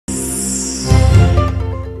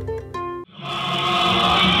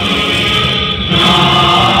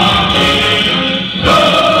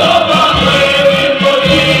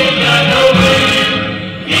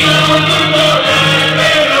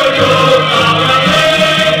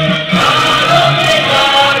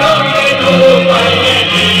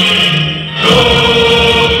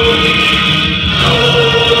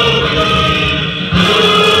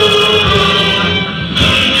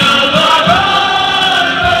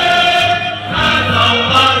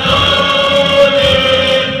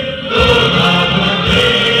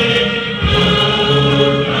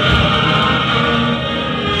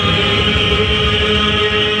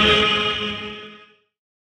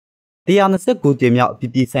129ကျင်းမြောက်အပြ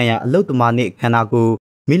ည်ပြည်ဆိုင်ရာအလုပ်သမားနေ့အခမ်းအနားကို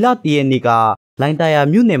မေလ1ရက်နေ့ကလိုင်တာယာ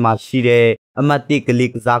မြို့နယ်မှာရှိတဲ့အမတ်1က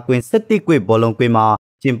လေးကစားကွင်း17ကွေ့ဘောလုံးကွင်းမှာ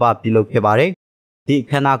ကျင်းပပြုလုပ်ခဲ့ပါတယ်။ဒီအ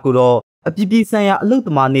ခမ်းအနားကိုတော့အပြည်ပြည်ဆိုင်ရာအလုပ်သ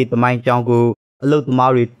မားနေ့တမိုင်းကြောင်းကိုအလုပ်သ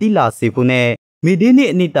မားတွေတိလာစေဖို့နဲ့မိဒီနေ့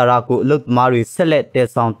အနိတာရကိုအလုပ်သမားတွေဆက်လက်တည်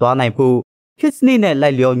ဆောင်သွားနိုင်ဖို့ခစ်စနစ်နဲ့လို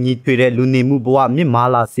က်လျောညီထွေတဲ့လူနေမှုဘဝမြင့်မား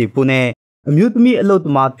လာစေဖို့နဲ့အမျိုးသမီးအလုပ်သ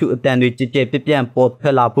မားဖြူအတန်တွေကြည်ကြဲပြပြန့်ပေါ်ထွ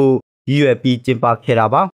က်လာဖို့ရည်ရွယ်ပြီးကျင်းပခဲ့တာ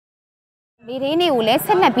ပါမေရင်းတွေကိုလည်းဆ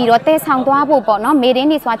က်လက်ပြီးတော့တည်ဆောင်သွားဖို့ပေါ့နော်မေရင်း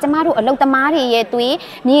တွေဆိုတာကျမတို့အလုပ်သမားတွေရဲ့သွေး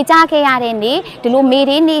မြေကြခဲ့ရတဲ့နေ့ဒီလိုမေ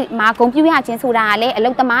ရင်းတွေမှာဂုဏ်ပြုရခြင်းဆိုတာကလည်းအလု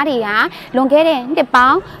ပ်သမားတွေကလွန်ခဲ့တဲ့နှစ်ပေါ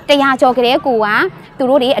င်း100ကျော်ကလေးကိုကသူ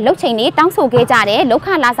တို့တွေအလုပ်ချိန်တွေတောင်းဆိုခဲ့ကြတယ်လောက်ခ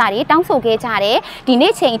လာစာတွေတောင်းဆိုခဲ့ကြတယ်ဒီ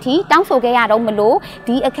နေ့ချိန်အထိတောင်းဆိုခဲ့ရတော့မလို့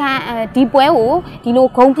ဒီပွဲကိုဒီလို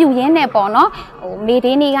ဂုဏ်ပြုရင်းနဲ့ပေါ့နော်မေရ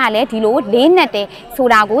င်းတွေကလည်းဒီလိုလေးနဲ့တယ်ဆို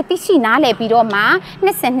တာကိုသိရှိနားလည်ပြီးတော့မှ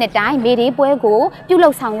22တိုင်းမေရင်းပွဲကိုပြုလု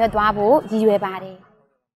ပ်ဆောင်ရွက်သွားဖို့ရည်ရွယ်ပါတယ်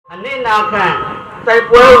အနစ်နာခံတိုက်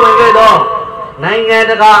ပွဲဝင်ခဲ့သောနိုင်ငံ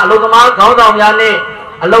တကာအလုပ်သမားခေါင်းဆောင်များနှင့်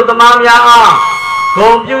အလုပ်သမားများအားဂု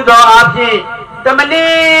ဏ်ပြုသောအဖြစ်တမလ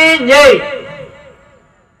င်းညိတ်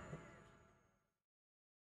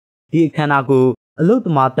ဒီအခမ်းအနားကိုအလုပ်သ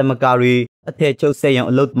မားသမဂ္ဂတွေအထက်ချုပ်ဆက်ရုံ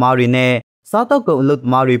အလုပ်သမားတွေနဲ့စားတောက်ကုန်အလုပ်သ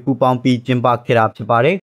မားတွေပူးပေါင်းပြီးကျင်းပခဲ့တာဖြစ်ပါတ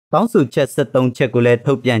ယ်။တောင်းဆိုချက်73ချက်ကိုလည်း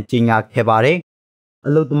ထုတ်ပြန်ကြေညာခဲ့ပါတယ်။အ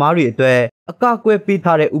လုပ်သမားတွေအတွက်အကကွဲပေး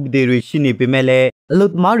ထားတဲ့ဥပဒေတွေရှိနေပေမဲ့လည်းအလု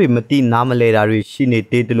ပ်သမားတွေမတိနားမလဲတာတွေရှိနေ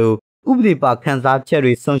သေးတယ်လို့ဥပဒေပါခန်းစားချက်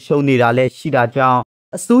တွေဆုံးရှုံးနေတာလည်းရှိတာကြောင့်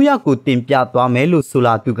အစိုးရကိုတင်ပြသွားမယ်လို့ဆို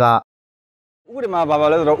လာသူကဥပဒေမှာဘာ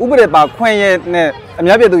လဲဆိုတော့ဥပဒေပါခွင့်ရနဲ့အ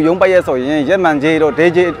များပြည်သူရုံးပိုက်ရဲဆိုရင်ရက်မှန်ကြီးတို့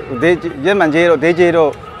ဒေးကြီးတို့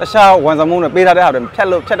တခြားဝန်ဆောင်မှုတွေပေးထားတဲ့ဟာတွေဖြတ်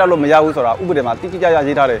တတ်လို့မရဘူးဆိုတာဥပဒေမှာတိကျ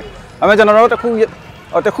ရေးထားတယ်။ဒါပေမဲ့ကျွန်တော်တို့တစ်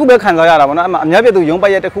ခုပဲခံစားရတာပေါ့နော်။အများပြည်သူရုံးပို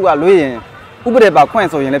က်ရဲတစ်ခုကလွှဲရင်ဥပဒေပါခွင့်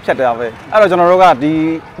ဆိုရင်လည်းဖြတ်တယ်ပဲ။အဲ့တော့ကျွန်တော်တို့ကဒီ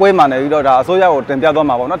ပွဲမှာနေပြီးတော့ဒါအစိုးရကိုတင်ပြသွား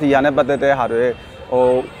မှာပေါ့နော်။ဒီဟာနဲ့ပတ်သက်တဲ့ဟာတွေ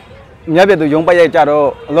အများပြည်သူရုံးပိုက်ရဲကြတော့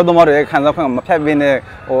အလုပ်သမားတွေခံစားခွင့်မဖြတ်ဘင်းနဲ့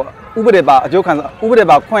ဥပဒေပါအကျိုးခံဥပဒေ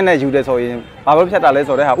ပါခွင့်နဲ့ယူတယ်ဆိုရင်ဘာလို့ဖြတ်တာလဲ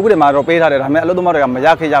ဆိုတဲ့ဟာဥပဒေမှာတော့ပေးထားတယ်ဒါပေမဲ့အလုပ်သမားတွေကမရ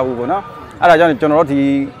ခဲ့ကြဘူးပေါ့နော်အဲ့ဒါကြောင့်ကျွန်တော်တို့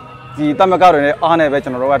ဒီတမကတွေနဲ့အားနဲ့ပဲကျွ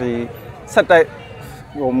န်တော်တို့ကဒီဆက်တိုက်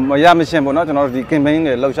မရမရှင်းပေါ့နော်ကျွန်တော်တို့ဒီ campaign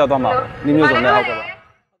တွေလှုပ်ရှားသွားမှာပေါ့ဒီမျိုးစုံနဲ့ဟုတ်ကဲ့ပါ